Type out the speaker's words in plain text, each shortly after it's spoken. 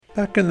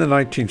Back in the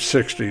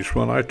 1960s,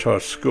 when I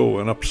taught school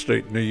in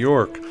upstate New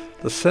York,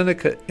 the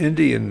Seneca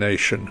Indian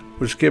Nation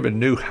was given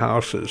new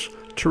houses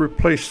to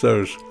replace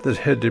those that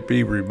had to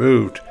be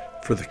removed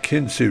for the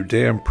Kinzua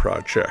Dam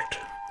project.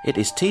 It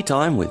is tea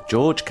time with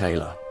George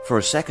Kaler. For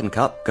a second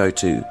cup, go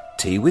to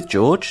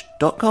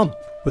teawithgeorge.com.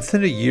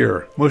 Within a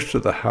year, most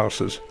of the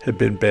houses had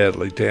been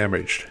badly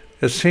damaged.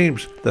 It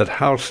seems that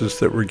houses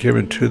that were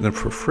given to them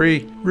for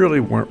free really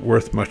weren't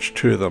worth much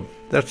to them.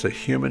 That's a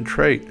human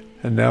trait.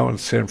 And now in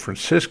San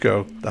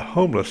Francisco, the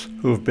homeless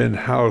who have been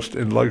housed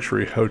in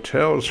luxury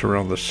hotels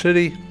around the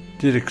city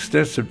did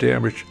extensive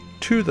damage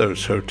to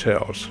those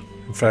hotels.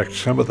 In fact,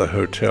 some of the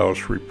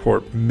hotels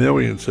report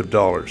millions of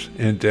dollars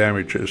in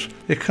damages.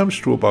 It comes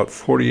to about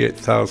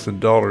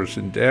 $48,000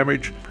 in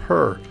damage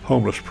per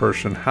homeless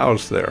person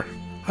housed there.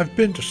 I've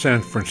been to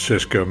San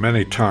Francisco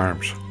many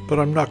times, but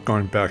I'm not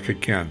going back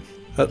again.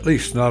 At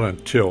least not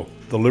until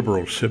the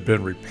liberals have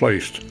been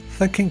replaced.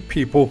 Thinking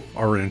people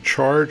are in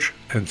charge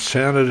and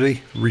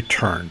sanity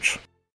returns.